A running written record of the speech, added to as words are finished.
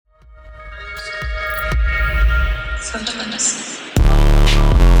from the limits.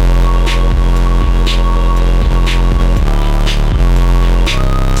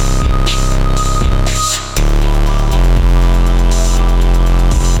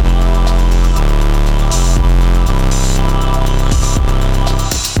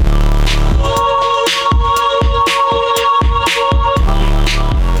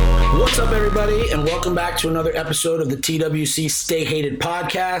 And welcome back to another episode of the TWC Stay Hated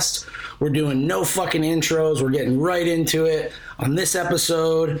podcast. We're doing no fucking intros. We're getting right into it. On this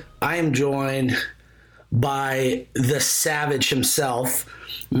episode, I am joined by the savage himself,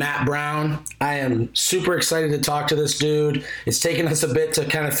 Matt Brown. I am super excited to talk to this dude. It's taken us a bit to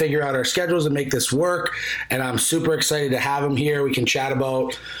kind of figure out our schedules and make this work, and I'm super excited to have him here. We can chat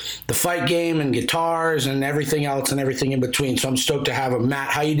about the fight game and guitars and everything else and everything in between, so I'm stoked to have him. Matt,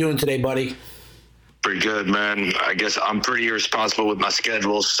 how you doing today, buddy? Pretty good, man. I guess I'm pretty irresponsible with my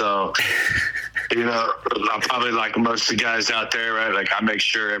schedule, so, you know, I'm probably like most of the guys out there, right? Like, I make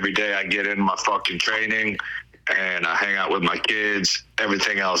sure every day I get in my fucking training and I hang out with my kids.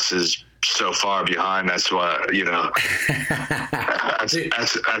 Everything else is so far behind. That's why, you know, that's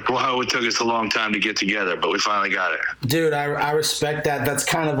why it took us a long time to get together, but we finally got it. Dude, I respect that. That's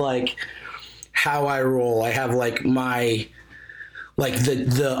kind of like how I roll. I have like my... like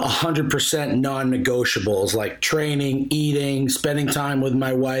the 100% non-negotiables, like training, eating, spending time with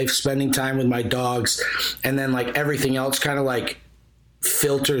my wife, spending time with my dogs, and then like everything else kind of like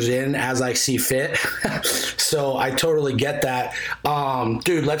filters in as I see fit. So I totally get that.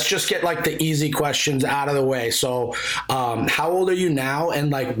 Dude, let's just get like the easy questions out of the way. So how old are you now? And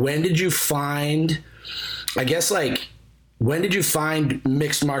like, when did you find, I guess like, when did you find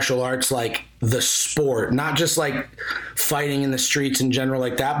mixed martial arts, like the sport, not just like fighting in the streets in general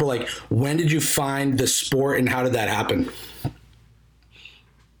like that, but like when did you find the sport and how did that happen? I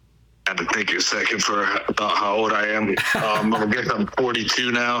had to think a second for about how old I am. I guess I'm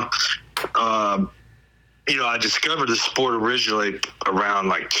 42 now. You know, I discovered the sport originally around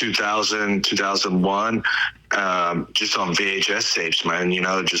like 2000, 2001, just on VHS tapes, man, you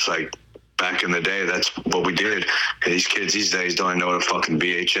know, just like, back in the day, that's what we did. These kids these days don't know what a fucking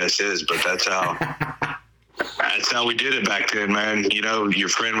VHS is, but that's how we did it back then, man. You know, your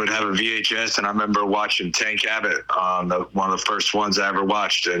friend would have a VHS, and I remember watching Tank Abbott, one of the first ones I ever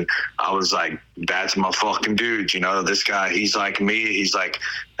watched, and I was like, that's my fucking dude. You know, this guy, he's like me. He's like,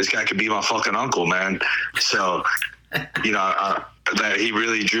 this guy could be my fucking uncle, man. So, you know, that he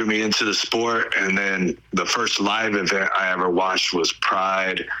really drew me into the sport. And then the first live event I ever watched was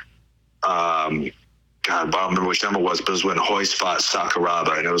Pride. God, I don't remember which number it was, but it was when Royce fought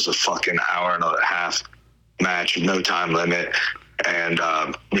Sakuraba, and it was a fucking hour and a half match, no time limit. And,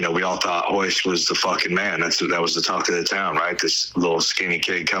 you know, we all thought Royce was the fucking man. That was the talk of the town, right? This little skinny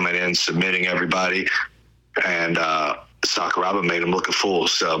kid coming in, submitting everybody. And Sakuraba made him look a fool.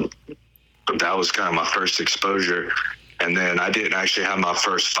 So that was kind of my first exposure. And then I didn't actually have my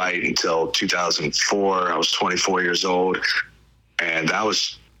first fight until 2004. I was 24 years old. And that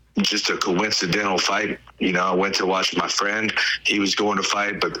was just a coincidental fight. You know, I went to watch my friend. He was going to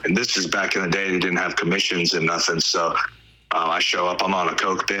fight, and this is back in the day, they didn't have commissions and nothing. So I show up, I'm on a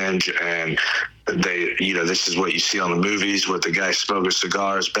Coke binge, and they, you know, this is what you see on the movies with the guy smoking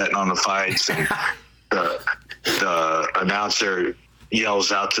cigars, betting on the fights. And the announcer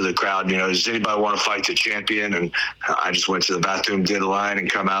yells out to the crowd, you know, does anybody want to fight the champion? And I just went to the bathroom, did a line, and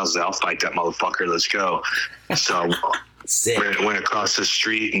come out and said, I'll fight that motherfucker. Let's go. So went across the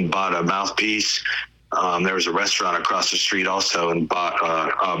street and bought a mouthpiece. There was a restaurant across the street also, and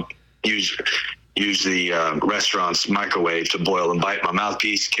bought used the restaurant's microwave to boil and bite my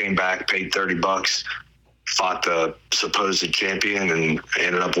mouthpiece. Came back, paid $30, fought the supposed champion, and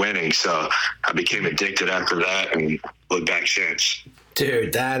ended up winning. So I became addicted after that, and looked back since.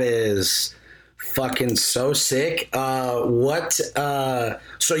 Dude, that is fucking so sick. So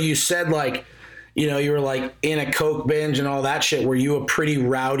you said like, you know, you were like in a Coke binge and all that shit. Were you a pretty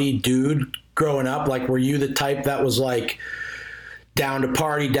rowdy dude growing up? Like, were you the type that was like down to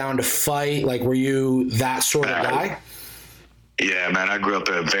party, down to fight? Like, were you that sort of guy? Yeah, man, I grew up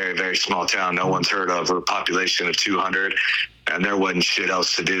in a very, very small town no one's heard of, with a population of 200, and there wasn't shit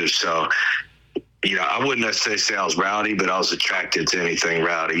else to do. So, you know, I wouldn't necessarily say I was rowdy, but I was attracted to anything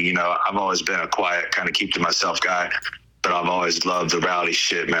rowdy. You know, I've always been a quiet, kind of keep to myself guy, but I've always loved the rowdy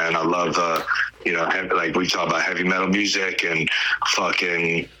shit, man. I love, you know, like we talk about heavy metal music and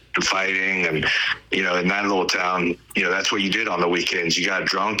fucking fighting, and, you know, in that little town, you know, that's what you did on the weekends. You got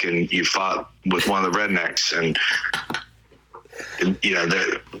drunk and you fought with one of the rednecks, and you know,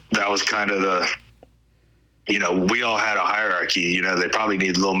 that was kind of you know, we all had a hierarchy. You know, they probably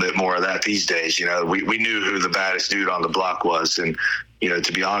need a little bit more of that these days. You know, we knew who the baddest dude on the block was. And, you know,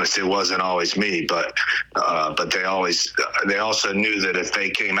 to be honest, it wasn't always me, but they also knew that if they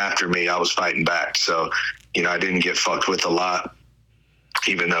came after me, I was fighting back. So, you know, I didn't get fucked with a lot,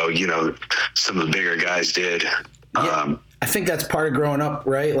 even though, you know, some of the bigger guys did. Yeah. I think that's part of growing up,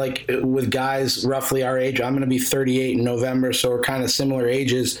 right? Like with guys roughly our age. I'm going to be 38 in November, so we're kind of similar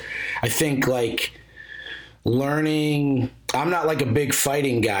ages. I think like learning, I'm not like a big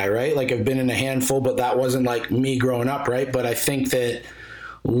fighting guy, right? Like I've been in a handful, but that wasn't like me growing up, right? But I think that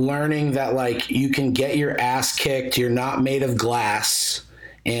learning that like you can get your ass kicked, you're not made of glass,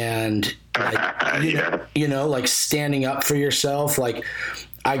 and like, you know, like standing up for yourself. Like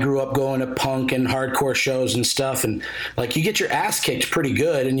I grew up going to punk and hardcore shows and stuff, and like you get your ass kicked pretty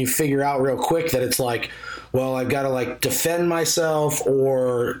good, and you figure out real quick that it's like, well, I've got to like defend myself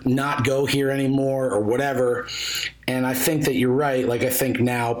or not go here anymore or whatever. And I think that you're right. Like I think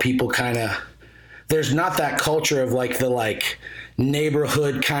now people kind of, there's not that culture of like the like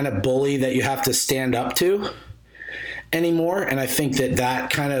neighborhood kind of bully that you have to stand up to anymore. And I think that that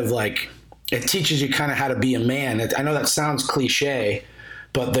kind of like, it teaches you kind of how to be a man. I know that sounds cliche,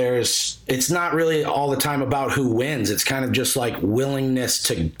 but it's not really all the time about who wins. It's kind of just like willingness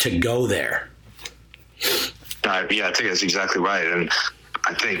to go there. Yeah, I think that's exactly right. And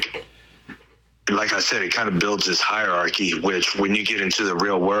I think, like I said, it kind of builds this hierarchy, which when you get into the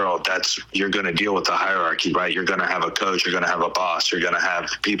real world, you're going to deal with the hierarchy, right? You're going to have a coach, you're going to have a boss, you're going to have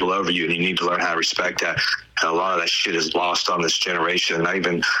people over you, and you need to learn how to respect that. And a lot of that shit is lost on this generation. And I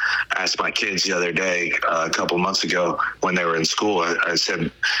even asked my kids the other day, a couple months ago, when they were in school, I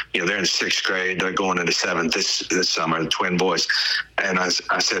said, you know, they're in 6th grade, they're going into 7th this summer, the twin boys. And I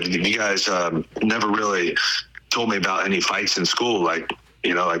said, you guys never really told me about any fights in school, like,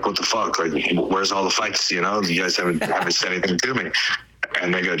 you know, like what the fuck, like where's all the fights? You know, you guys haven't said anything to me.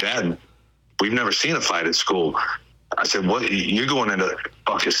 And they go, Dad, we've never seen a fight at school. I said, what? You're going into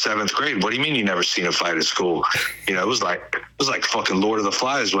fucking 7th grade. What do you mean you never seen a fight at school? You know, it was like fucking Lord of the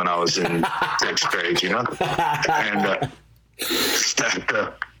Flies when I was in 6th grade. You know, and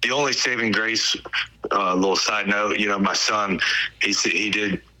the only saving grace, little side note, you know, my son, he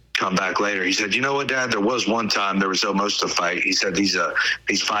did come back later. He said, you know what, Dad, there was one time there was almost a fight. He said these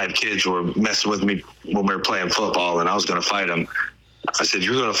 5 kids were messing with me when we were playing football, and I was going to fight them. I said,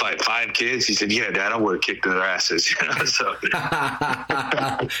 you're going to fight 5 kids? He said, yeah, Dad, I would have kicked their asses. You know, so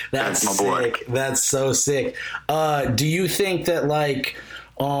that's my boy. Sick. That's so sick. Do you think that like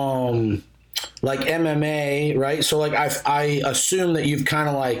MMA, right? So like I assume that you've kind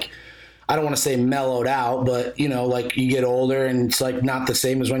of like, I don't want to say mellowed out, but you know, like you get older and it's like not the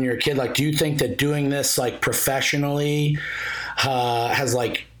same as when you're a kid. Like, do you think that doing this like professionally has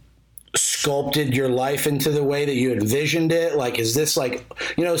like sculpted your life into the way that you envisioned it? Like, is this like,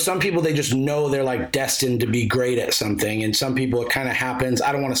 you know, some people, they just know they're like destined to be great at something. And some people it kind of happens,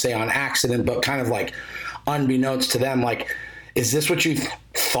 I don't want to say on accident, but kind of like unbeknownst to them. Like, is this what you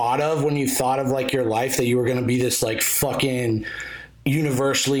thought of when you thought of like your life, that you were going to be this like fucking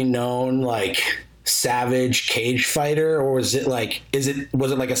universally known like savage cage fighter? Or was it like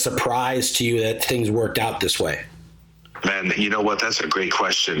was it like a surprise to you that things worked out this way? Man, you know what, that's a great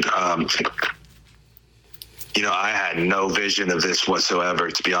question. You know, I had no vision of this whatsoever,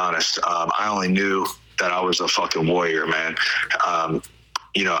 to be honest. I only knew that I was a fucking warrior, man.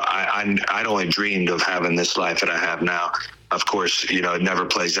 You know, I'd only dreamed of having this life that I have now. Of course, you know, it never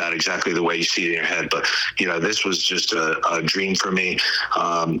plays out exactly the way you see it in your head, but, you know, this was just a dream for me.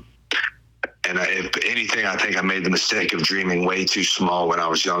 And if anything, I think I made the mistake of dreaming way too small when I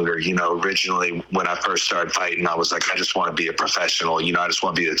was younger. You know, originally when I first started fighting, I was like, I just want to be a professional. You know, I just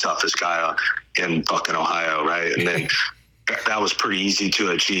want to be the toughest guy in fucking Ohio, right? And then that was pretty easy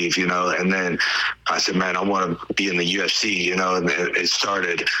to achieve, you know. And then I said, man, I want to be in the UFC, you know. And it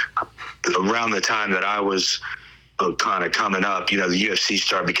started around the time that I was kind of coming up. You know, the UFC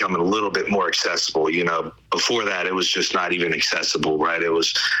started becoming a little bit more accessible. You know, before that, it was just not even accessible, right? It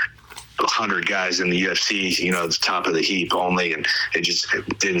was 100 guys in the UFC, you know, the top of the heap only, and it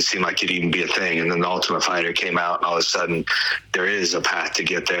didn't seem like it'd even be a thing. And then the Ultimate Fighter came out, and all of a sudden there is a path to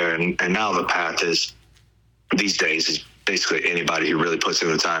get there. And now the path is, these days, is basically anybody who really puts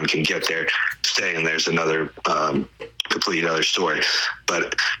in the time can get there. Staying there's another complete other story.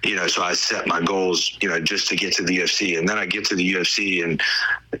 But, you know, so I set my goals, you know, just to get to the UFC. And then I get to the UFC and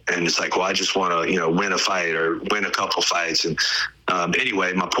it's like, well, I just want to, you know, win a fight or win a couple fights. And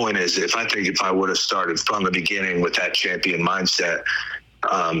anyway, my point is, if I would have started from the beginning with that champion mindset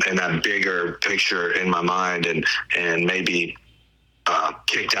and that bigger picture in my mind and maybe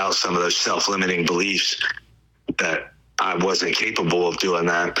kicked out some of those self-limiting beliefs, that I wasn't capable of doing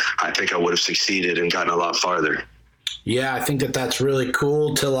that, I think I would have succeeded and gotten a lot farther. Yeah, I think that that's really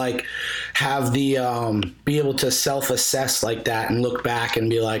cool to like have the be able to self-assess like that and look back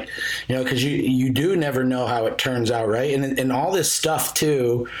and be like, you know, because you do never know how it turns out, right? And all this stuff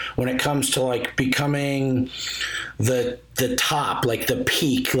too, when it comes to like becoming the top, like the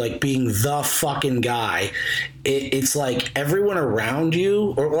peak, like being the fucking guy, it's like everyone around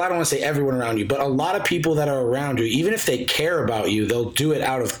you, or well, I don't want to say everyone around you, but a lot of people that are around you, even if they care about you, they'll do it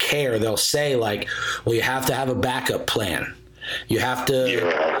out of care. They'll say like, well, you have to have a backup plan. You have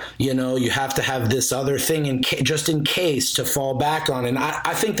to, you know, you have to have this other thing just in case to fall back on. And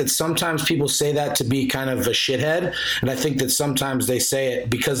I think that sometimes people say that to be kind of a shithead. And I think that sometimes they say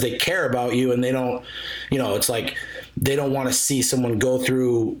it because they care about you and they don't, you know, it's like they don't want to see someone go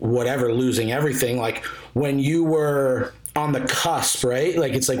through whatever, losing everything. Like when you were on the cusp, right?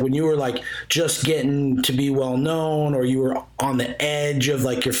 Like it's like when you were like just getting to be well known, or you were on the edge of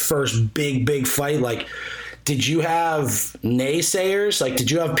like your first big fight, like, did you have naysayers? Like, did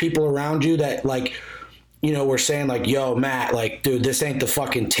you have people around you that, like, you know, were saying, like, yo, Matt, like, dude, this ain't the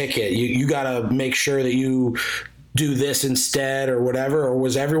fucking ticket. You got to make sure that you do this instead or whatever? Or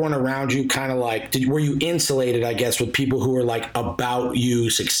was everyone around you kind of like, were you insulated, I guess, with people who were, like, about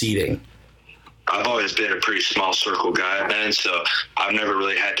you succeeding? I've always been a pretty small circle guy, man, so I've never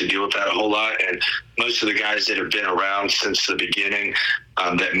really had to deal with that a whole lot. And most of the guys that have been around since the beginning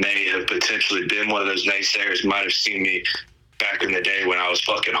that may have potentially been one of those naysayers might have seen me back in the day when I was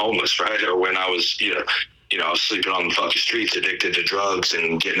fucking homeless, right? Or when I was, you know, I was sleeping on the fucking streets, addicted to drugs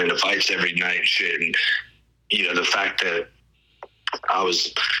and getting into fights every night and shit. And, you know, the fact that I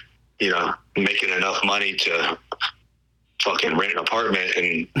was, you know, making enough money to fucking rent an apartment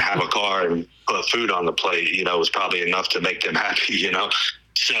and have a car and put food on the plate, you know, was probably enough to make them happy, you know?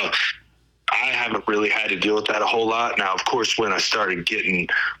 So I haven't really had to deal with that a whole lot. Now, of course, when I started getting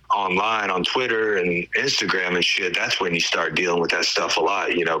online on Twitter and Instagram and shit, that's when you start dealing with that stuff a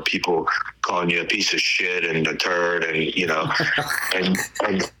lot. You know, people calling you a piece of shit and a turd and, you know, and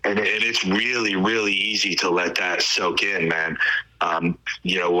it's really, really easy to let that soak in, man.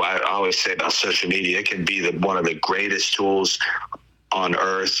 You know, I always say about social media, it can be one of the greatest tools on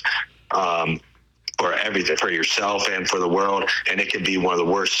earth, for everything, for yourself and for the world. And it can be one of the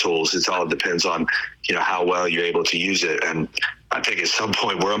worst tools. It all depends on, you know, how well you're able to use it. And I think at some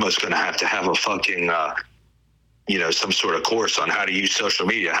point we're almost going to have a fucking, you know, some sort of course on how to use social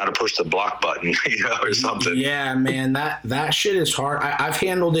media, how to push the block button, you know, or something. Yeah, man, that shit is hard. I've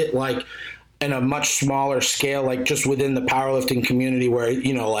handled it like in a much smaller scale, like just within the powerlifting community where,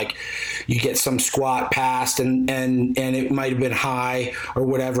 you know, like you get some squat passed and it might have been high or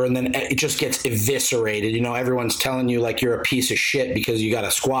whatever. And then it just gets eviscerated. You know, everyone's telling you like you're a piece of shit because you got a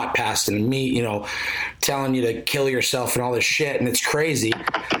squat passed and meat, you know, telling you to kill yourself and all this shit. And it's crazy.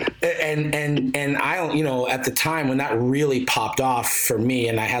 And I don't, you know, at the time when that really popped off for me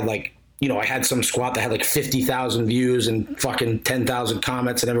and I had like, you know, I had some squat that had like 50,000 views and fucking 10,000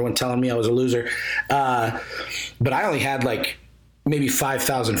 comments and everyone telling me I was a loser. But I only had like maybe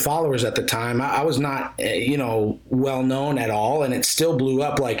 5,000 followers at the time. I was not, you know, well known at all. And it still blew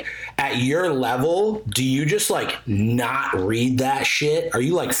up. Like at your level, do you just like not read that shit? Are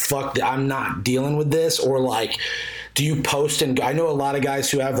you like, fuck, I'm not dealing with this? Or like, do you post and I know a lot of guys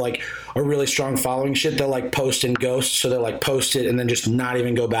who have like a really strong following shit. They'll like post and ghost. So they'll like post it and then just not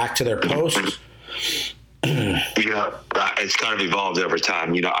even go back to their posts. You know, it's kind of evolved over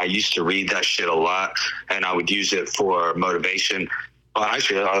time. You know, I used to read that shit a lot and I would use it for motivation. Well,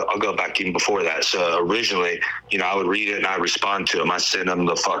 actually, I'll go back even before that. So originally, you know, I would read it and I respond to them. I send them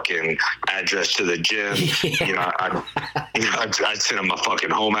the fucking address to the gym. Yeah. You know, I'd send them my fucking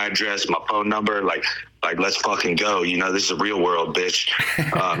home address, my phone number, like let's fucking go. You know, this is a real world, bitch.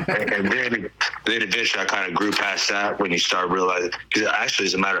 And then eventually I kind of grew past that when you start realizing, because actually,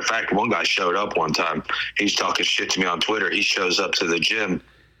 as a matter of fact, one guy showed up one time. He's talking shit to me on Twitter. He shows up to the gym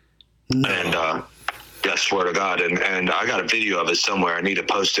and, yeah, I swear to God. And I got a video of it somewhere. I need to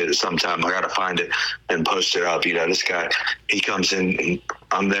post it sometime. I got to find it and post it up. You know, this guy, he comes in, and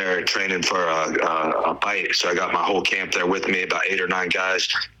I'm there training for a fight. So I got my whole camp there with me, about 8 or 9 guys.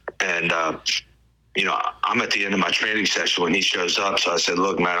 And, you know, I'm at the end of my training session when he shows up. So I said,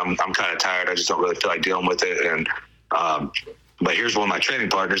 look, man, I'm kind of tired. I just don't really feel like dealing with it. And, but here's one of my training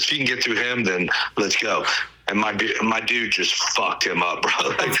partners. If you can get through him, then let's go. And my dude just fucked him up, bro.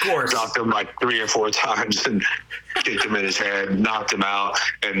 Like, of course. Dropped him like 3 or 4 times and kicked him in his head, knocked him out.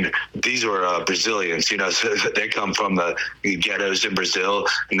 And these were Brazilians, you know, so they come from the ghettos in Brazil,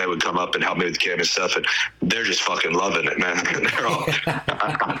 and they would come up and help me with the camp and stuff. And they're just fucking loving it, man. They're all.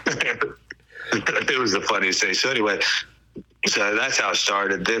 it was the funniest thing. So anyway, so that's how it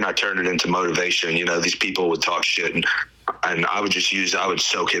started. Then I turned it into motivation. You know, these people would talk shit, and I would just I would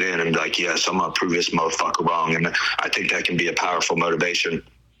soak it in and be like, yes, I'm going to prove this motherfucker wrong. And I think that can be a powerful motivation.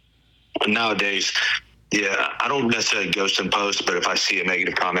 And nowadays, yeah, I don't necessarily ghost and post, but if I see a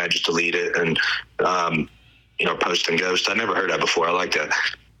negative comment, I just delete it and, post and ghost. I never heard that before. I like that.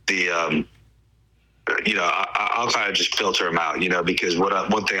 I'll kind of just filter them out, because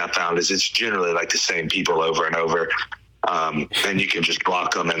one thing I found is it's generally like the same people over and over. And you can just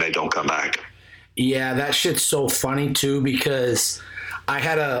block them and they don't come back. Yeah, that shit's so funny too, because I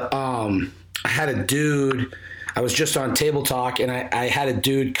had a dude, I was just on Table Talk, and I had a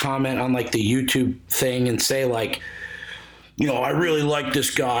dude comment on like the YouTube thing and say like, I really like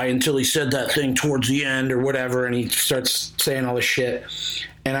this guy until he said that thing towards the end or whatever, and he starts saying all this shit.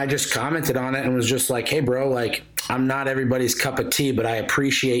 And I just commented on it and was just like, hey bro, like, I'm not everybody's cup of tea, but I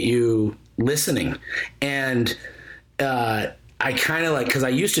appreciate you listening. And I kind of like, because I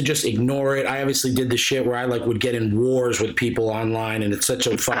used to just ignore it. I obviously did the shit where I like would get in wars with people online, and it's such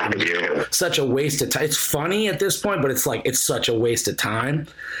a such a waste of time. It's funny at this point, but it's such a waste of time.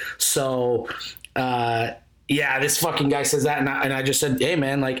 So, yeah, this fucking guy says that, and I just said, hey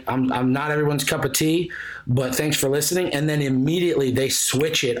man, like I'm not everyone's cup of tea, but thanks for listening. And then immediately they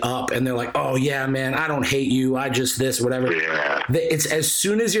switch it up, and they're like, oh yeah, man, I don't hate you, I just this, whatever. Yeah. It's as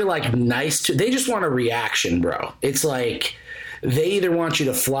soon as you're like nice to, they just want a reaction, bro. It's like they either want you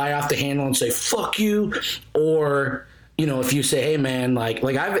to fly off the handle and say fuck you, or if you say, hey man, like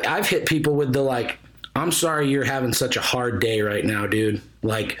I've hit people with the like, I'm sorry you're having such a hard day right now, dude.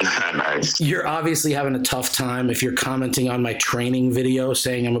 Like, nice. You're obviously having a tough time if you're commenting on my training video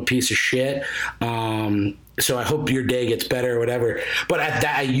saying I'm a piece of shit. So I hope your day gets better or whatever. But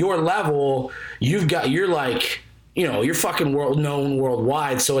at your level, you're like, you're fucking known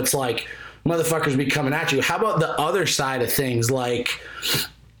worldwide. So it's like motherfuckers be coming at you. How about the other side of things? Like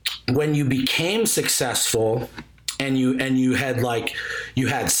when you became successful and you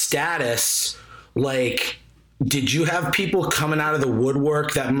had status, like, did you have people coming out of the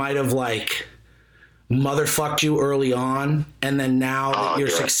woodwork that might have like motherfucked you early on, and then now that you're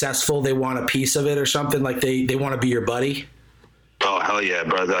successful, they want a piece of it or something? Like they want to be your buddy? Oh, hell yeah,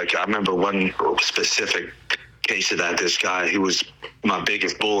 brother. Like, I remember one specific case of that. This guy, he was my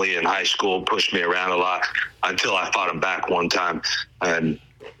biggest bully in high school, pushed me around a lot until I fought him back one time.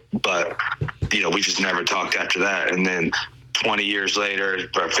 But we just never talked after that. And then 20 years later,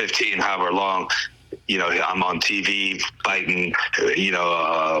 or 15, however long, I'm on TV fighting,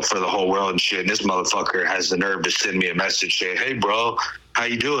 for the whole world and shit. And this motherfucker has the nerve to send me a message saying, hey, bro, how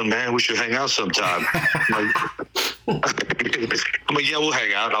you doing, man? We should hang out sometime. I'm like, yeah, we'll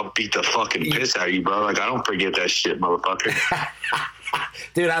hang out. I'll beat the fucking piss out of you, bro. Like, I don't forget that shit, motherfucker.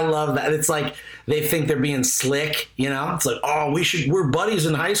 Dude, I love that. It's like they think they're being slick, It's like, oh, we're buddies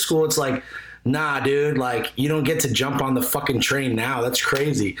in high school. It's like, nah, dude, like, you don't get to jump on the fucking train now. That's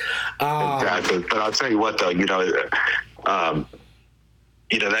crazy. Exactly. But I'll tell you what, though,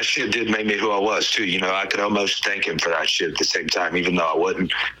 that shit did make me who I was, too. I could almost thank him for that shit at the same time, even though I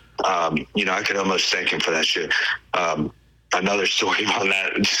wouldn't. I could almost thank him for that shit. Another story on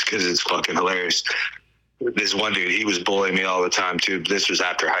that, just because it's fucking hilarious. This one dude, he was bullying me all the time, too. This was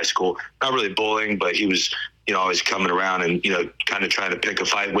after high school. Not really bullying, but he was always coming around and, kind of trying to pick a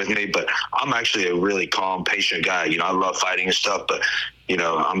fight with me. But I'm actually a really calm, patient guy. I love fighting and stuff, but,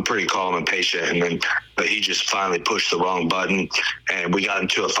 I'm pretty calm and patient. But he just finally pushed the wrong button, and we got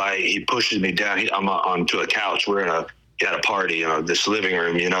into a fight. He pushes me down. I'm onto a couch. We're at a party, this living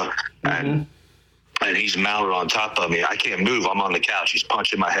room, mm-hmm. And he's mounted on top of me. I can't move. I'm on the couch. He's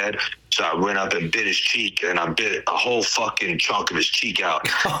punching my head. So I went up and bit his cheek, and I bit a whole fucking chunk of his cheek out,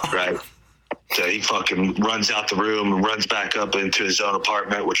 right? So he fucking runs out the room and runs back up into his own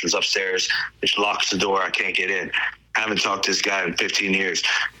apartment, which was upstairs. Just locks the door. I can't get in. Haven't talked to this guy in 15 years.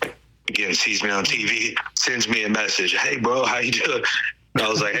 Again, sees me on TV, sends me a message. Hey, bro, how you doing? I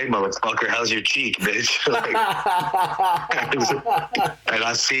was like, hey, motherfucker, how's your cheek, bitch? And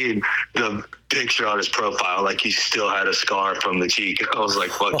I seen the picture on his profile, like he still had a scar from the cheek. I was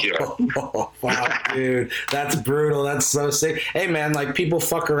like, fuck you. Oh, wow, dude. That's brutal. That's so sick. Hey, man, like, people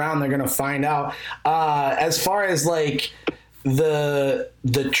fuck around. They're going to find out. As far as, like, the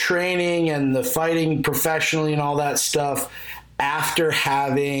training and the fighting professionally and all that stuff, after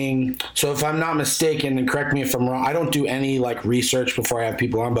having, so if I'm not mistaken, and correct me if I'm wrong, I don't do any like research before I have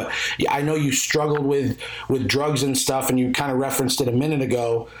people on, but I know you struggled with drugs and stuff, and you kind of referenced it a minute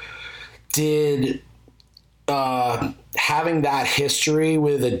ago. Did having that history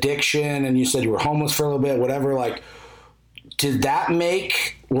with addiction, and you said you were homeless for a little bit, whatever, like, did that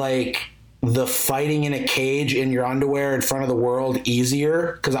make like the fighting in a cage in your underwear in front of the world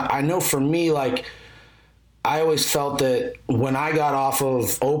easier? Because I know for me, like, I always felt that when I got off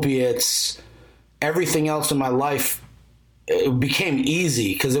of opiates, everything else in my life, it became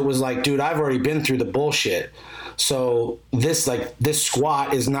easy because it was like, dude, I've already been through the bullshit. So this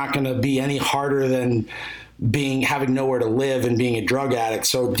squat is not going to be any harder than having nowhere to live and being a drug addict.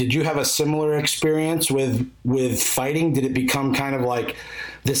 So did you have a similar experience with fighting? Did it become kind of like,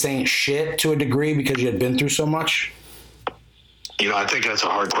 this ain't shit to a degree because you had been through so much? I think that's a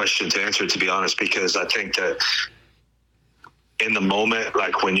hard question to answer, to be honest, because I think that in the moment,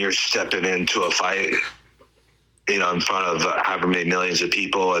 like when you're stepping into a fight, in front of however many millions of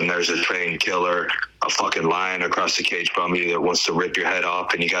people, and there's a trained killer, a fucking lion across the cage from you that wants to rip your head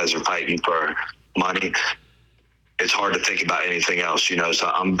off, and you guys are fighting for money, it's hard to think about anything else,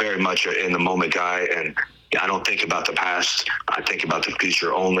 So I'm very much an in the moment guy, and I don't think about the past. I think about the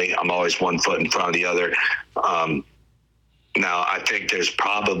future only. I'm always one foot in front of the other. Now, I think there's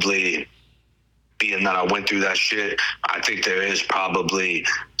probably, being that I went through that shit, I think there is probably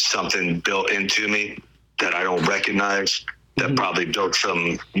something built into me that I don't recognize that probably built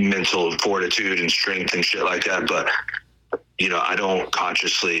some mental fortitude and strength and shit like that. But, I don't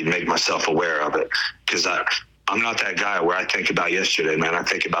consciously make myself aware of it because I'm not that guy where I think about yesterday, man. I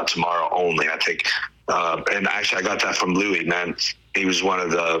think about tomorrow only. I think, and actually I got that from Louis, man. He was one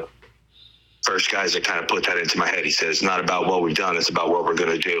of the first guys that kind of put that into my head. He said, it's not about what we've done, it's about what we're going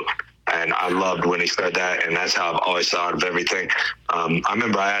to do. And I loved when he said that, and that's how I've always thought of everything. I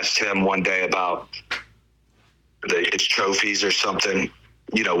remember I asked him one day about his trophies or something,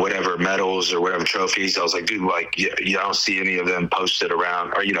 whatever medals or whatever trophies. I was like, dude, like, you don't see any of them posted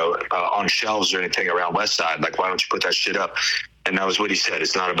around or, on shelves or anything around Westside. Like, why don't you put that shit up? And that was what he said.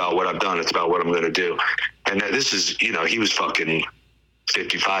 It's not about what I've done. It's about what I'm going to do. And this is, he was fucking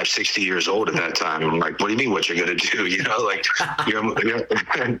 55, 60 years old at that time. I'm like, what do you mean what you're going to do?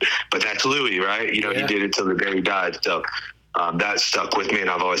 But that's Louis, right? He did it till the day he died. So that stuck with me, and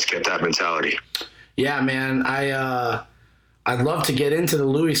I've always kept that mentality. Yeah, man. I'd love to get into the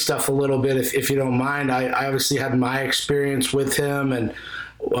Louis stuff a little bit if you don't mind. I obviously had my experience with him, and,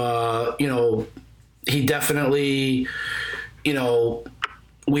 he definitely,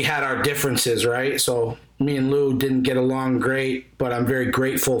 we had our differences, right? So me and Lou didn't get along great, but I'm very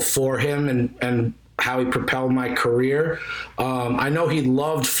grateful for him and how he propelled my career. I know he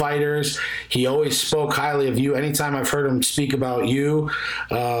loved fighters. He always spoke highly of you. Anytime I've heard him speak about you,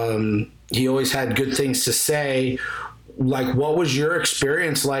 he always had good things to say. Like, what was your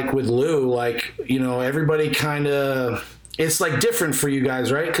experience like with Lou? Like, everybody kind of, it's like different for you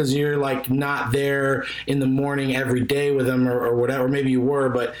guys, right? Because you're like not there in the morning every day with him or whatever. Maybe you were,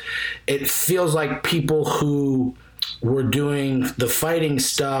 but it feels like people who were doing the fighting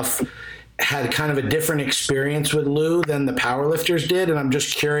stuff had kind of a different experience with Lou than the powerlifters did. And I'm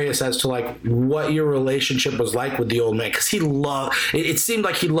just curious as to like what your relationship was like with the old man. Because it seemed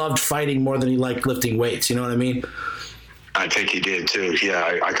like he loved fighting more than he liked lifting weights. You know what I mean? I think he did too.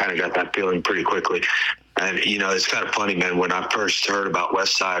 Yeah, I kind of got that feeling pretty quickly. And, it's kind of funny, man. When I first heard about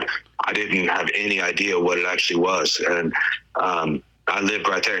Westside, I didn't have any idea what it actually was. And I lived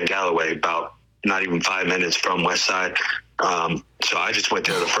right there in Galloway, about not even 5 minutes from Westside. So I just went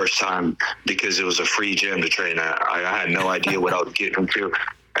there the first time because it was a free gym to train at. I had no idea what I was getting into.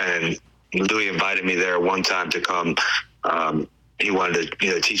 And Louis invited me there one time to come. He wanted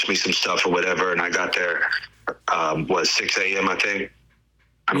to teach me some stuff or whatever. And I got there, 6 a.m., I think.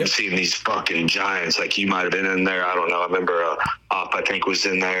 I'm seeing these fucking giants. Like, you might have been in there. I don't know. I remember Op, I think, was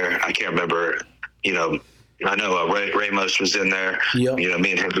in there. I can't remember. I know Ramos was in there. Yep.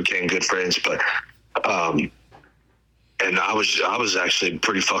 Me and him became good friends. But and I was actually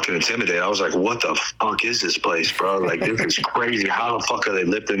pretty fucking intimidated. I was like, what the fuck is this place, bro? Like, this is crazy. How the fuck are they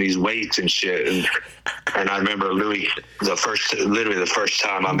lifting these weights and shit? And I remember Louis, the first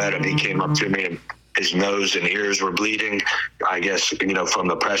time I met him, he came up to me and his nose and ears were bleeding, I guess, from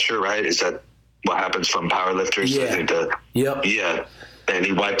the pressure, right? Is that what happens from powerlifters? Yeah. I think Yeah. And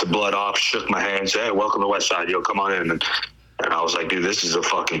he wiped the blood off, shook my hand, said, hey, welcome to Westside. Come on in. And I was like, dude, this is a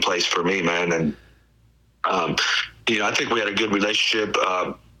fucking place for me, man. And, I think we had a good relationship.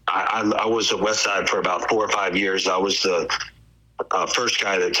 I was at Westside for about 4 or 5 years. I was the first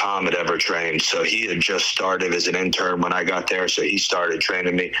guy that Tom had ever trained. So he had just started as an intern when I got there. So he started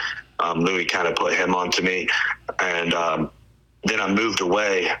training me. Louis kind of put him onto me. And then I moved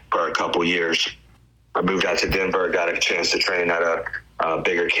away for a couple years. I moved out to Denver, got a chance to train at a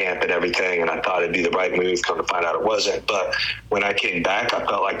bigger camp and everything. And I thought it'd be the right move. Come to find out it wasn't. But when I came back, I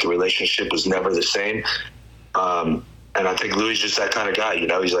felt like the relationship was never the same. And And I think Louis is just that kind of guy, you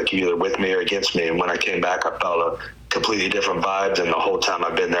know, he's like either with me or against me. And when I came back, I felt a completely different vibe than the whole time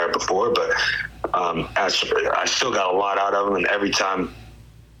I've been there before. But I still got a lot out of him. And every time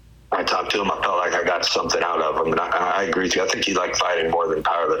I talked to him, I felt like I got something out of him. And I agree with you. I think he liked fighting more than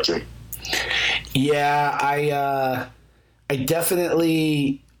powerlifting. Yeah, I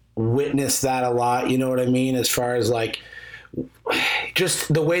definitely witnessed that a lot. You know what I mean? As far as like,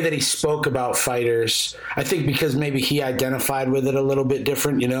 just the way that he spoke about fighters, I think because maybe he identified with it a little bit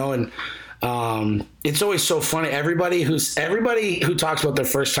different, you know, and it's always so funny. Everybody who talks about their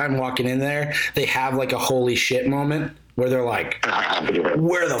first time walking in there, they have like a holy shit moment where they're like,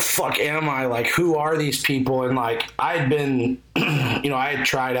 where the fuck am I? Like, who are these people? And like, I'd been, you know, I had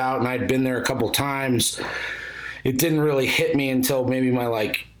tried out and I'd been there a couple times. It didn't really hit me until maybe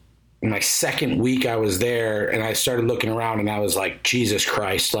my second week I was there, and I started looking around and I was like, Jesus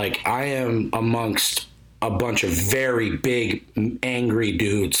Christ, like I am amongst a bunch of very big, angry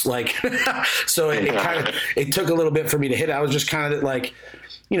dudes. Like, so it took a little bit for me to hit. I was just kind of like,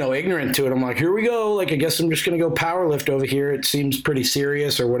 you know, ignorant to it. I'm like, here we go. Like, I guess I'm just going to go power lift over here. It seems pretty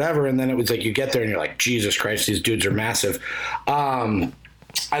serious or whatever. And then it was like, you get there and you're like, Jesus Christ, these dudes are massive.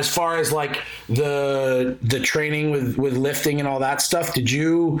 As far as like the training with lifting and all that stuff, did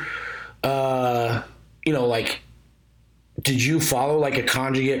you, you know, like, did you follow like a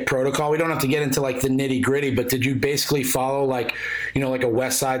conjugate protocol? We don't have to get into like the nitty gritty, but did you basically follow like, you know, like a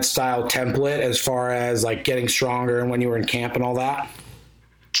West Side style template as far as like getting stronger and when you were in camp and all that?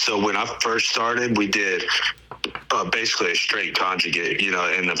 So when I first started, we did basically a straight conjugate, you know,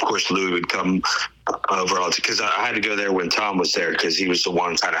 and of course Louis would come over because I had to go there when Tom was there because he was the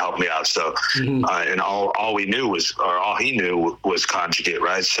one trying to help me out. So, and all he knew was conjugate,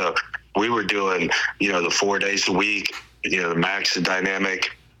 right? So we were doing, you know, the 4 days a week, you know, the max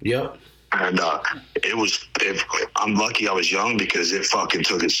dynamic. Yep. And I'm lucky I was young because it fucking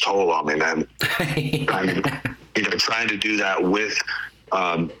took its toll on me, man. You know, trying to do that with,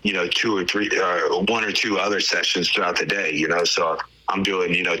 you know, 2 or 3, or 1 or 2 other sessions throughout the day, you know, so I'm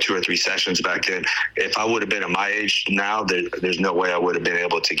doing, you know, 2 or 3 sessions back then. If I would have been at my age now, there's no way I would have been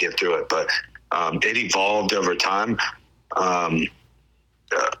able to get through it. But it evolved over time.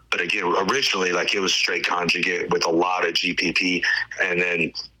 But again, originally, like, it was straight conjugate with a lot of GPP, and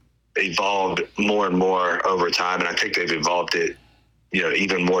then evolved more and more over time. And I think they've evolved it, you know,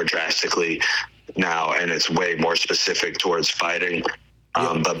 even more drastically now, and it's way more specific towards fighting.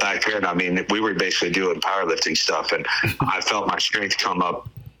 But back then, I mean, we were basically doing powerlifting stuff, and I felt my strength come up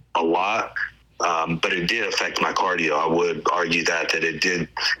a lot. But it did affect my cardio. I would argue that it did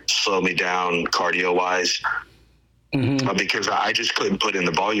slow me down cardio wise. Because I just couldn't put in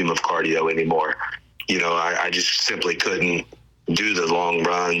the volume of cardio anymore. You know, I just simply couldn't do the long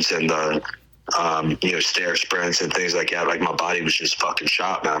runs and the, you know, stair sprints and things like that. Like, my body was just fucking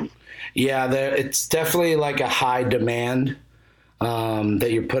shot, man. Yeah, it's definitely like a high demand that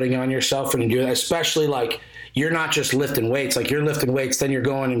you're putting on yourself when you do that, especially like you're not just lifting weights. Like, you're lifting weights, then you're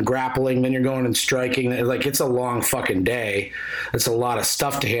going and grappling, then you're going and striking. Like, it's a long fucking day. It's a lot of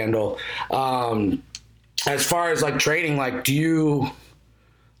stuff to handle. As far as like training, like, do you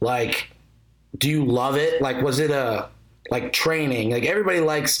love it? Like, was it like training? Like, everybody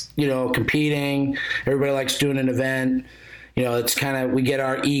likes, you know, competing. Everybody likes doing an event. You know, it's kind of, we get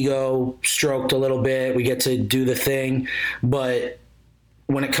our ego stroked a little bit. We get to do the thing. But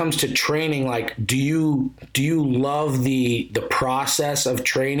when it comes to training, like, do you love the process of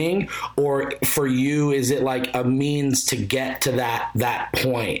training, or for you is it like a means to get to that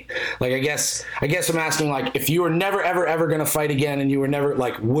point? Like, I guess I'm asking, like, if you were never ever going to fight again and you were never,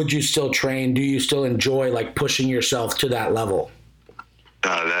 like, would you still train? Do you still enjoy like pushing yourself to that level?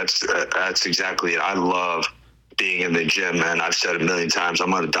 That's exactly it. I love being in the gym, man. I've said a million times, I'm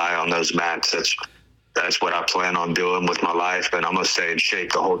going to die on those mats. That's what I plan on doing with my life, and I'm going to stay in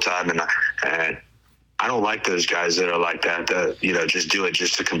shape the whole time. And I don't like those guys that are like that, you know, just do it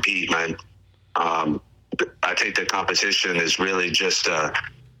just to compete, man. I think the competition is really just a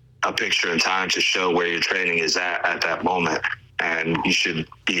picture in time to show where your training is at that moment. And you should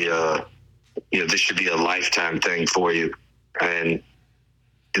be this should be a lifetime thing for you. And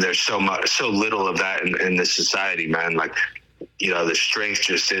there's so little of that in this society, man. Like, you know, the strength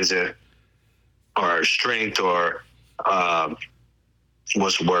just isn't, or strength, or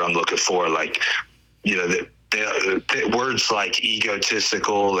what's the word I'm looking for? Like, you know, the words like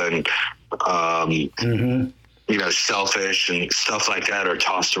egotistical and, you know, selfish and stuff like that are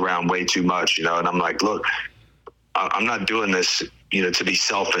tossed around way too much, you know? And I'm like, look, I'm not doing this, you know, to be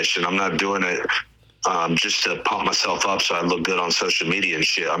selfish, and I'm not doing it just to pump myself up so I look good on social media and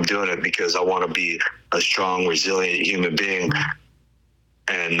shit. I'm doing it because I want to be a strong, resilient human being,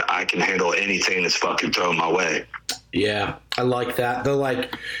 and I can handle anything that's fucking thrown my way. Yeah, I like that.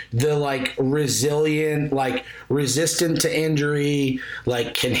 The resilient, like resistant to injury,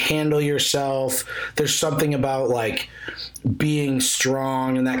 like can handle yourself. There's something about like being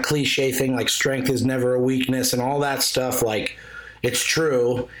strong and that cliche thing, like strength is never a weakness and all that stuff. Like it's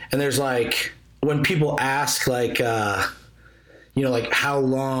true. And there's like, when people ask like, like how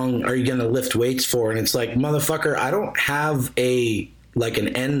long are you going to lift weights for? And it's like, motherfucker, I don't have an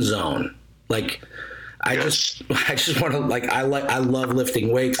end zone. Like, I just want to I love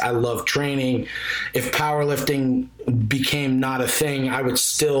lifting weights. I love training. If powerlifting became not a thing, I would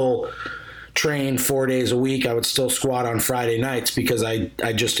still train 4 days a week. I would still squat on Friday nights because I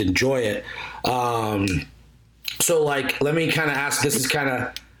just enjoy it. So like, let me kind of ask, this is kind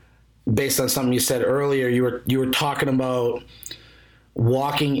of based on something you said earlier. You were talking about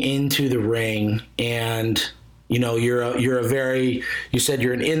walking into the ring and, you said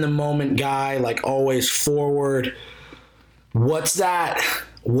you're an in the moment guy, like always forward. What's that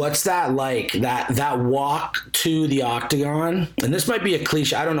like, that walk to the octagon? And this might be a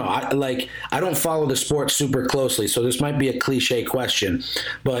cliche. I don't know. I don't follow the sport super closely, so this might be a cliche question,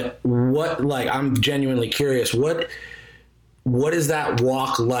 but I'm genuinely curious. What is that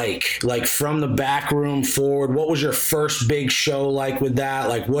walk like from the back room forward? What was your first big show like with that?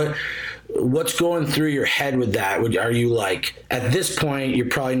 Like what's going through your head with that? Are you like, at this point, you're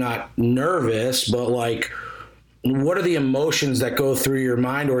probably not nervous, but like, what are the emotions that go through your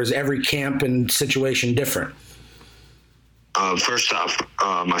mind, or is every camp and situation different? First off,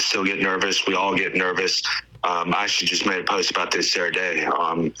 I still get nervous. We all get nervous. I actually just made a post about this the other day,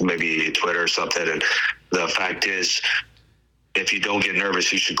 maybe Twitter or something. And the fact is, if you don't get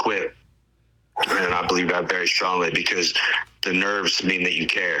nervous, you should quit. And I believe that very strongly, because the nerves mean that you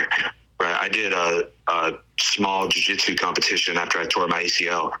care. Right? I did a small jiu-jitsu competition after I tore my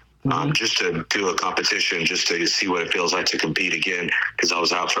ACL, just to do a competition, just to see what it feels like to compete again, because I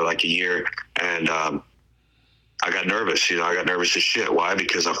was out for like a year, and I got nervous. I got nervous as shit. Why?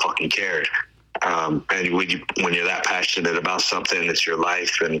 Because I fucking cared. And when you're that passionate about something, it's your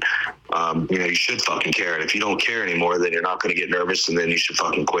life, and you should fucking care. And if you don't care anymore, then you're not going to get nervous, and then you should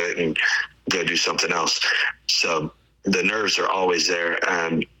fucking quit and go do something else. So the nerves are always there,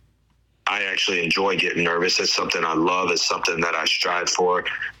 and I actually enjoy getting nervous. It's something I love. It's something that I strive for.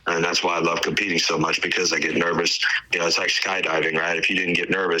 And that's why I love competing so much, because I get nervous. It's like skydiving, right? If you didn't get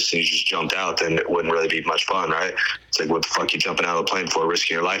nervous and you just jumped out, then it wouldn't really be much fun, right? It's like, what the fuck you jumping out of a plane for,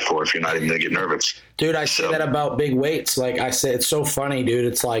 risking your life for, if you're not even going to get nervous? Dude, I say that about big weights. Like I say, it's so funny, dude.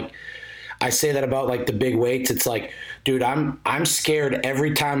 It's like, I say that about like the big weights. It's like, dude, I'm scared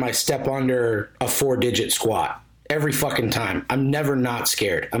every time I step under a 4-digit squat. Every fucking time. I'm never not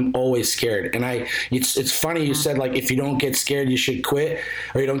scared. I'm always scared. And it's funny you said, like, if you don't get scared, you should quit,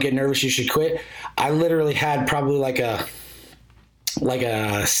 or you don't get nervous, you should quit. I literally had probably like a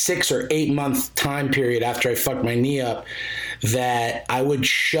 6 or 8 month time period after I fucked my knee up that I would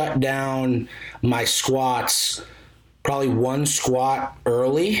shut down my squats, probably one squat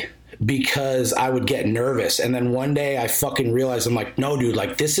early, because I would get nervous. And then one day I fucking realized, I'm like, no, dude,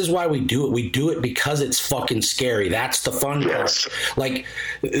 like, this is why we do it. We do it because it's fucking scary. That's the fun part. Like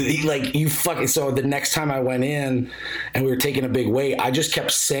you fucking, so the next time I went in and we were taking a big weight, I just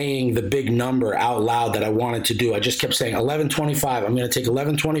kept saying the big number out loud that I wanted to do. I just kept saying 1125. I'm going to take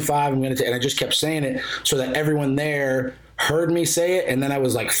 1125. and I just kept saying it so that everyone there heard me say it. And then I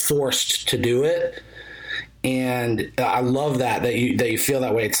was like forced to do it. And I love that you feel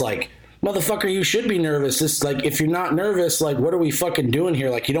that way. It's like, motherfucker, you should be nervous. It's like, if you're not nervous, like, what are we fucking doing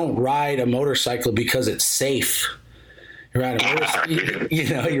here? Like, you don't ride a motorcycle because it's safe. You ride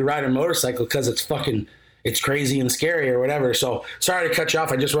a motorcycle because it's crazy and scary or whatever. So sorry to cut you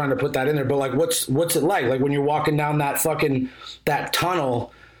off. I just wanted to put that in there. But like, what's it like? Like when you're walking down that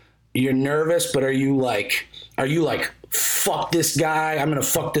tunnel, you're nervous, but are you like, fuck this guy, I'm going to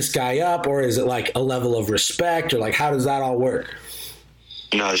fuck this guy up? Or is it like a level of respect, or like, how does that all work?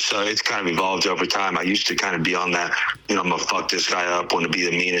 No, so it's kind of evolved over time. I used to kind of be on that, I'm going to fuck this guy up, want to be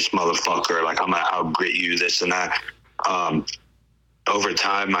the meanest motherfucker. Like, I'm going to outgrit you, this and that. Over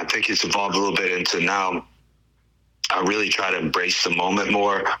time, I think it's evolved a little bit into now I really try to embrace the moment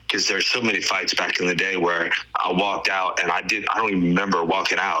more, because there's so many fights back in the day where I walked out and I don't even remember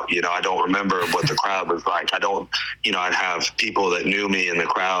walking out. You know, I don't remember what the crowd was like. I'd have people that knew me in the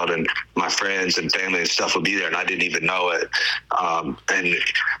crowd, and my friends and family and stuff would be there, and I didn't even know it. And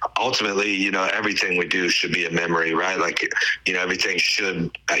ultimately, you know, everything we do should be a memory, right? Like, you know, everything should,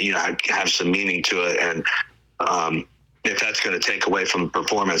 you know, have some meaning to it. And if that's going to take away from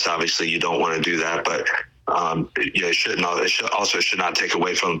performance, obviously you don't want to do that. But it should not take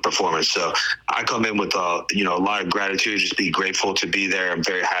away from performance. So I come in with a lot of gratitude, just be grateful to be there. I'm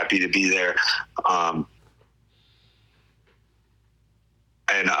very happy to be there.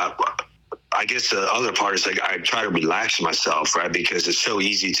 I guess the other part is, like, I try to relax myself, right? Because it's so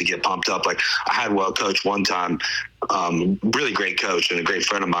easy to get pumped up. Like, I had a coach one time, really great coach and a great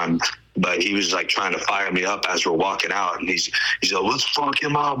friend of mine, but he was like trying to fire me up as we're walking out. And he's like, let's fuck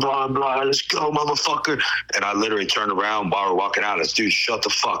him up, blah, blah, let's go, motherfucker. And I literally turned around while we're walking out. It's, dude, shut the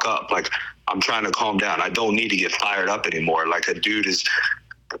fuck up. Like, I'm trying to calm down. I don't need to get fired up anymore. Like, a dude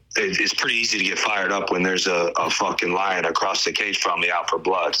it's pretty easy to get fired up when there's a fucking lion across the cage from me out for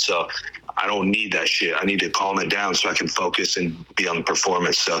blood. So I don't need that shit. I need to calm it down so I can focus and be on the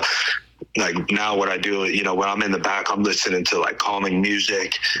performance. So, like, now what I do, you know, when I'm in the back, I'm listening to like calming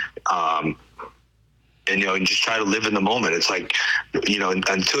music, and, you know, and just try to live in the moment. It's like, you know,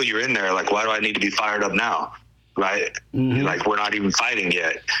 until you're in there, like, why do I need to be fired up now? Right. Mm-hmm. Like, we're not even fighting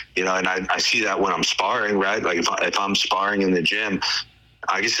yet, you know, and I see that when I'm sparring, right? Like, if I'm sparring in the gym,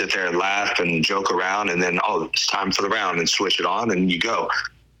 I can sit there and laugh and joke around, and then, it's time for the round, and switch it on and you go.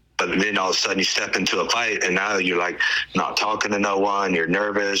 But then all of a sudden you step into a fight, and now you're like not talking to no one. You're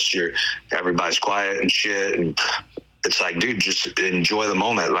nervous. Everybody's quiet and shit. And it's like, dude, just enjoy the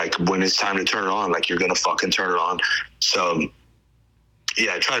moment. Like, when it's time to turn it on, like, you're going to fucking turn it on. So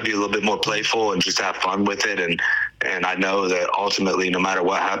yeah, I try to be a little bit more playful and just have fun with it. And I know that ultimately, no matter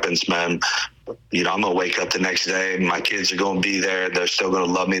what happens, man, you know, I'm going to wake up the next day and my kids are going to be there. They're still going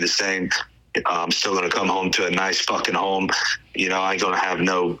to love me the same. I'm still going to come home to a nice fucking home. You know, I ain't going to have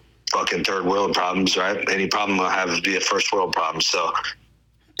no fucking third world problems, right? Any problem I'll have would be a first world problem. So,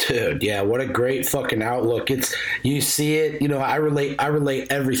 dude, yeah, what a great fucking outlook. You see it, you know, I relate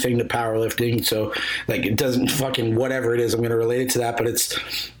everything to powerlifting. So, like, it doesn't fucking whatever it is, I'm going to relate it to that. But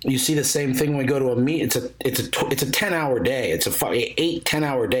you see the same thing when we go to a meet. It's a 10-hour day. It's a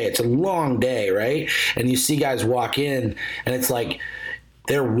 8-10-hour day. It's a long day, right? And you see guys walk in, and it's like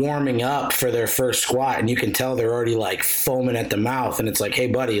they're warming up for their first squat, and you can tell they're already like foaming at the mouth. And it's like, hey,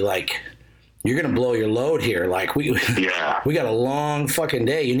 buddy, like, you're going to blow your load here. Like, we got a long fucking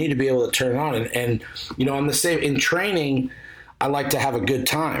day. You need to be able to turn it on. And you know, I'm the same in training. I like to have a good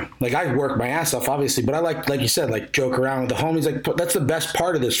time. Like, I work my ass off, obviously, but I like you said, like, joke around with the homies. Like, that's the best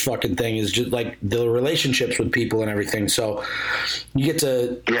part of this fucking thing, is just like the relationships with people and everything. So you get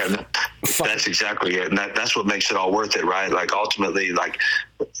to, that's exactly it. And that's what makes it all worth it, right? Like, ultimately, like,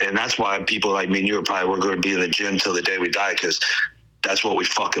 and that's why people like me and you are probably, we're going to be in the gym till the day we die, because that's what we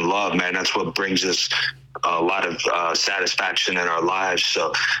fucking love, man. That's what brings us a lot of satisfaction in our lives.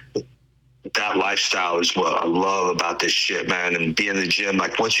 So that lifestyle is what I love about this shit, man. And be in the gym,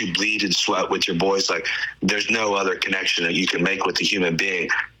 like, once you bleed and sweat with your boys, like, there's no other connection that you can make with a human being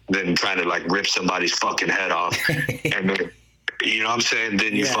than trying to, like, rip somebody's fucking head off. And then, you know what I'm saying?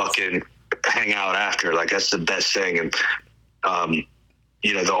 Then you fucking hang out after. Like, that's the best thing. And,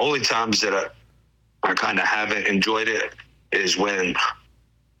 you know, the only times that I kind of haven't enjoyed it is when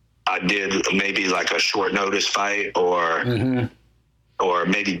I did maybe like a short notice fight, or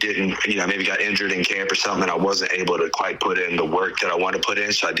maybe didn't, you know, maybe got injured in camp or something, and I wasn't able to quite put in the work that I want to put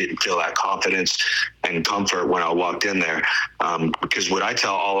in. So I didn't feel that confidence and comfort when I walked in there. Because what I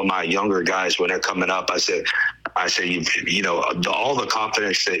tell all of my younger guys when they're coming up, I say, you know, all the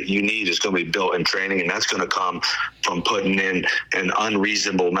confidence that you need is going to be built in training, and that's going to come from putting in an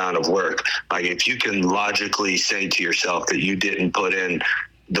unreasonable amount of work. Like, if you can logically say to yourself that you didn't put in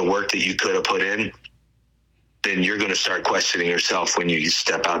the work that you could have put in, then you're going to start questioning yourself when you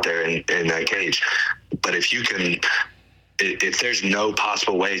step out there in that cage. But if there's no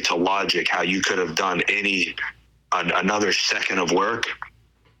possible way to logic how you could have done another second of work,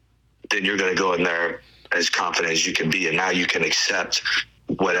 then you're going to go in there as confident as you can be. And now you can accept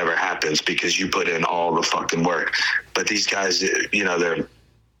whatever happens because you put in all the fucking work. But these guys, you know,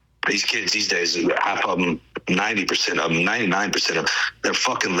 these kids these days, half of them, 90% of them, 99% of them, they're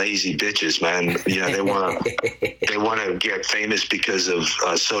fucking lazy bitches, man. You know, they want to get famous because of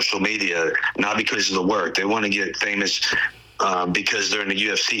social media, not because of the work. They want to get famous because they're in the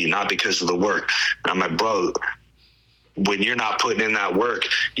UFC, not because of the work. And I'm like, bro, when you're not putting in that work,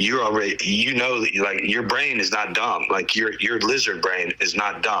 you're already, you know, like your brain is not dumb. Like your lizard brain is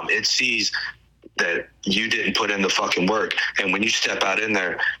not dumb. It sees that you didn't put in the fucking work. And when you step out in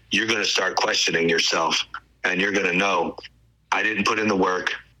there, you're going to start questioning yourself, and you're going to know, I didn't put in the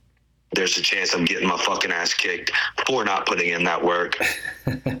work. There's a chance I'm getting my fucking ass kicked for not putting in that work.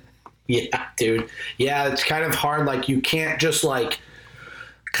 Yeah, dude. Yeah, it's kind of hard. Like, you can't just like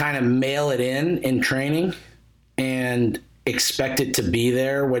kind of mail it in training and expect it to be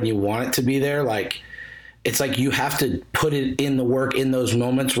there when you want it to be there. Like, it's like you have to put it in the work in those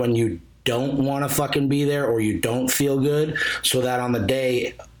moments when you don't want to fucking be there or you don't feel good, so that on the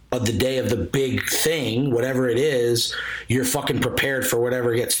day of the big thing, whatever it is, you're fucking prepared for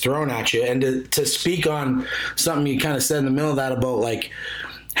whatever gets thrown at you. And to speak on something you kind of said in the middle of that about like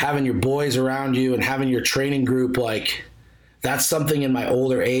having your boys around you and having your training group, like that's something in my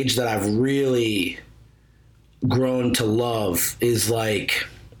older age that I've really grown to love. Is like,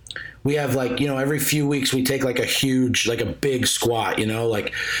 we have like, you know, every few weeks we take like a big squat, you know,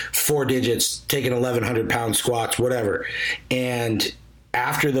 like 4 digits, taking 1,100 pound squats, whatever. And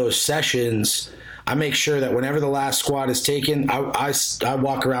after those sessions, I make sure that whenever the last squat is taken, I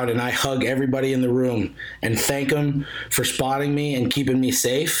walk around and I hug everybody in the room and thank them for spotting me and keeping me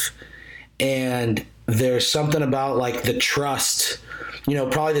safe. And there's something about like the trust, you know,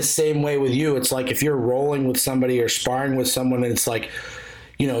 probably the same way with you. It's like if you're rolling with somebody or sparring with someone and it's like,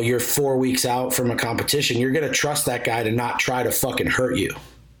 you know, you're 4 weeks out from a competition, you're going to trust that guy to not try to fucking hurt you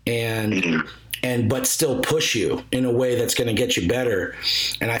but still push you in a way that's going to get you better.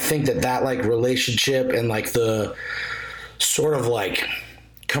 And I think that like relationship and like the sort of like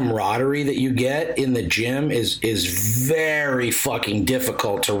camaraderie that you get in the gym is very fucking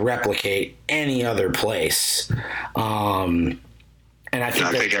difficult to replicate any other place. And I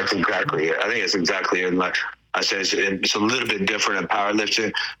think that's exactly it. I think it's exactly it. Like I said, it's a little bit different in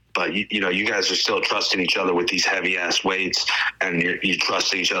powerlifting, but you know, you guys are still trusting each other with these heavy ass weights, and you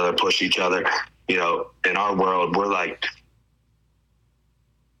trust each other, push each other. You know, in our world, we're like,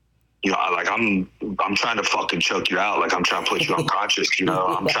 you know, like I'm trying to fucking choke you out. Like I'm trying to put you unconscious, you know,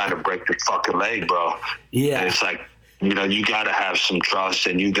 I'm trying to break your fucking leg, bro. Yeah. And it's like, you know, you got to have some trust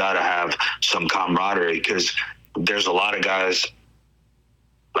and you got to have some camaraderie, because there's a lot of guys,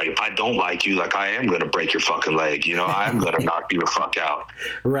 like, if I don't like you, like, I am going to break your fucking leg. You know, I am going to knock you the fuck out.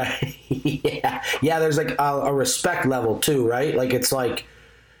 Right. Yeah. Yeah. There's like a respect level too, right? Like, it's like,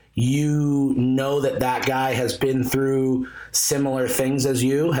 you know that guy has been through similar things as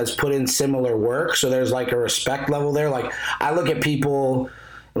you, has put in similar work. So there's like a respect level there. Like, I look at people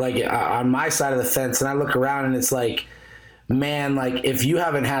like on my side of the fence and I look around and it's like, man, like if you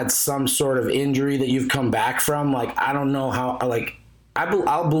haven't had some sort of injury that you've come back from, like, I don't know how, like,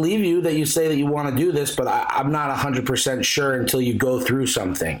 I'll believe you that you say that you want to do this, but I'm not 100% sure until you go through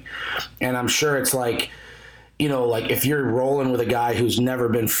something. And I'm sure it's like, you know, like if you're rolling with a guy who's never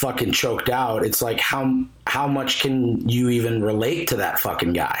been fucking choked out, it's like how much can you even relate to that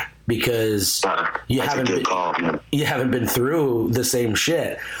fucking guy? Because you haven't been through the same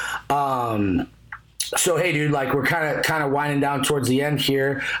shit. So, hey, dude, like we're kind of winding down towards the end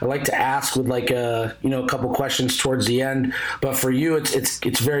here. I like to ask with like a couple questions towards the end, but for you,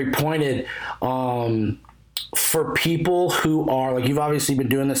 it's very pointed. For people who are like, you've obviously been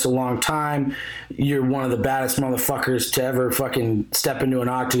doing this a long time. You're one of the baddest motherfuckers to ever fucking step into an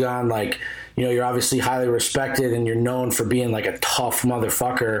octagon. Like, you know, you're obviously highly respected and you're known for being like a tough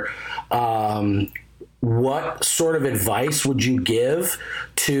motherfucker. What sort of advice would you give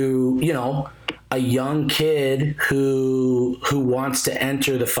to, you know, a young kid who wants to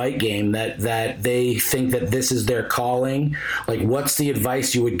enter the fight game, that they think that this is their calling? Like, what's the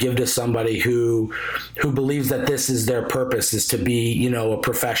advice you would give to somebody who believes that this is their purpose, is to be, you know, a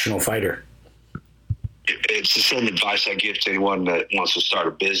professional fighter? It's the same advice I give to anyone that wants to start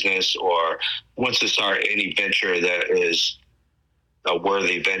a business or wants to start any venture that is a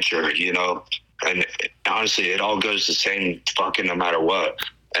worthy venture, you know? And honestly, it all goes the same fucking no matter what.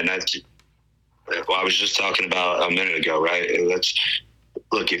 And that's, well, I was just talking about a minute ago, right?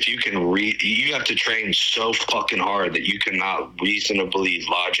 Look, if you can you have to train so fucking hard that you cannot reasonably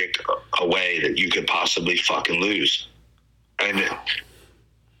logic away that you could possibly fucking lose. And then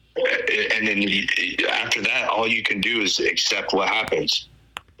after that, all you can do is accept what happens.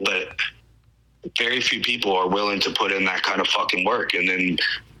 But very few people are willing to put in that kind of fucking work. And then,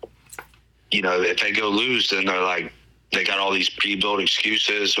 you know, if they go lose, then they're like, they got all these pre-built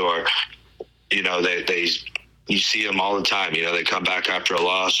excuses, or, you know, you see them all the time. You know, they come back after a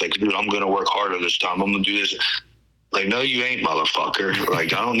loss, like, dude, I'm going to work harder this time. I'm going to do this. Like, no, you ain't, motherfucker.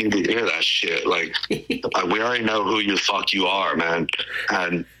 Like, I don't need to hear that shit. Like we already know who the fuck you are, man.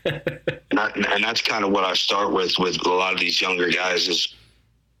 And that's kind of what I start with a lot of these younger guys is,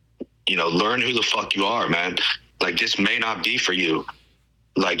 you know, learn who the fuck you are, man. Like, this may not be for you.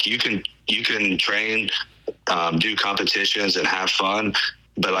 Like, you can train, do competitions and have fun.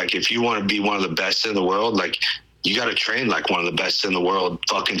 But, like, if you want to be one of the best in the world, like, you got to train like one of the best in the world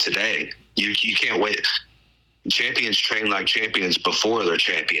fucking today. You can't wait. Champions train like champions before they're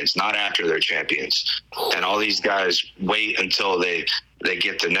champions, not after they're champions. And all these guys wait until they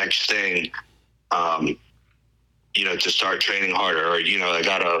get the next thing, you know, to start training harder, or, you know, they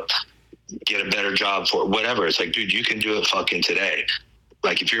got to get a better job for whatever. It's like, dude, you can do it fucking today.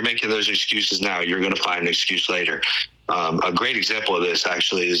 Like, if you're making those excuses now, you're going to find an excuse later. A great example of this,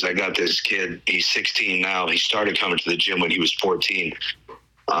 actually, is I got this kid. He's 16 now. He started coming to the gym when he was 14.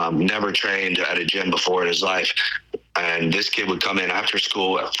 Never trained at a gym before in his life. And this kid would come in after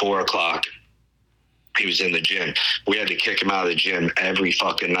school at 4:00. He was in the gym. We had to kick him out of the gym every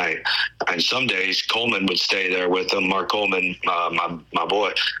fucking night. And some days Coleman would stay there with him. Mark Coleman, my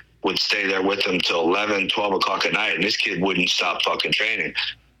boy, would stay there with him till 11, 12 o'clock at night. And this kid wouldn't stop fucking training.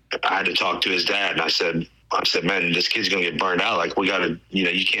 I had to talk to his dad, and I said, man, this kid's going to get burned out. Like, we got to, you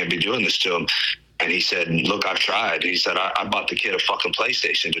know, you can't be doing this to him. And he said, look, I've tried. He said, I bought the kid a fucking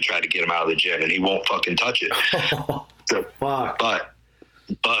PlayStation to try to get him out of the gym, and he won't fucking touch it. So, Fuck.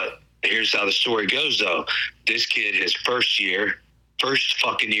 But here's how the story goes, though. This kid, his first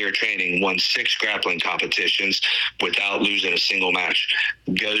fucking year training, won 6 grappling competitions without losing a single match.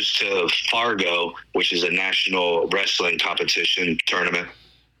 Goes to Fargo, which is a national wrestling competition tournament.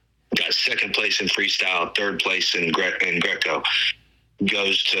 Got 2nd place in freestyle, 3rd place in Greco.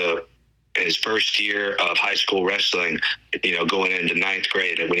 Goes to his first year of high school wrestling, you know, going into 9th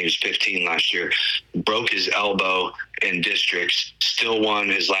grade, and when he was 15 last year, broke his elbow in districts, still won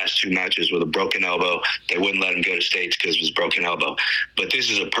his last 2 matches with a broken elbow. They wouldn't let him go to states because of his broken elbow. But this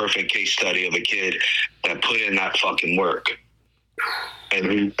is a perfect case study of a kid that put in that fucking work.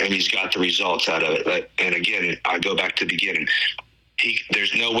 And he's got the results out of it. And again, I go back to the beginning.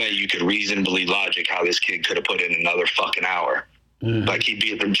 There's no way you could reasonably logic how this kid could have put in another fucking hour. Mm-hmm. Like, he'd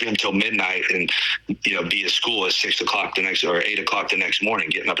be at the gym till midnight and, you know, be at school at 6 o'clock or 8 o'clock the next morning,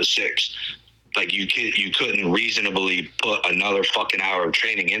 getting up at 6. Like, you couldn't reasonably put another fucking hour of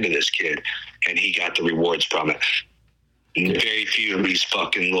training into this kid, and he got the rewards from it. Yeah. Very few of these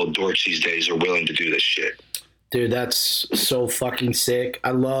fucking little dorks these days are willing to do this shit. Dude, that's so fucking sick.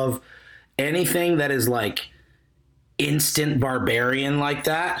 I love anything that is like instant barbarian like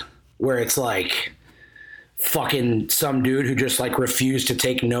that, where it's like fucking some dude who just like refused to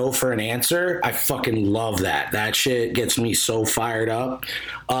take no for an answer. I fucking love that. That shit gets me so fired up.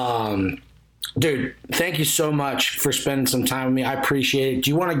 Dude, thank you so much for spending some time with me. I appreciate it. Do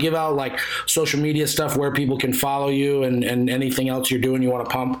you want to give out like social media stuff where people can follow you and anything else you're doing you want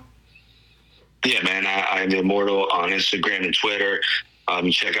to pump? Yeah, man, I'm Immortal on Instagram and Twitter.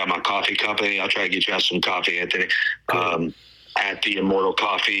 Check out my coffee company. I'll try to get you out some coffee, Anthony. Cool. At the Immortal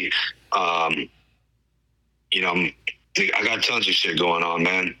Coffee. You know, I got tons of shit going on,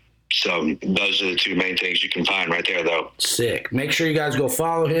 man. So those are the 2 main things you can find right there, though. Sick. Make sure you guys go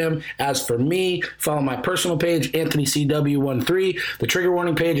follow him. As for me, follow my personal page, Anthony CW13. The trigger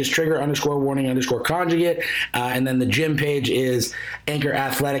warning page is trigger_warning_conjugate. And then the gym page is Anchor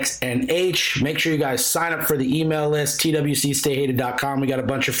Athletics NH. Make sure you guys sign up for the email list, twcstayhated.com. We got a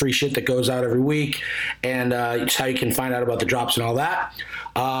bunch of free shit that goes out every week. And it's how you can find out about the drops and all that.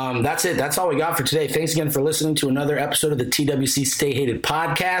 That's it. That's all we got for today. Thanks again for listening to another episode of the TWC Stay Hated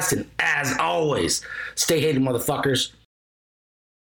podcast. And as always, stay hated, motherfuckers.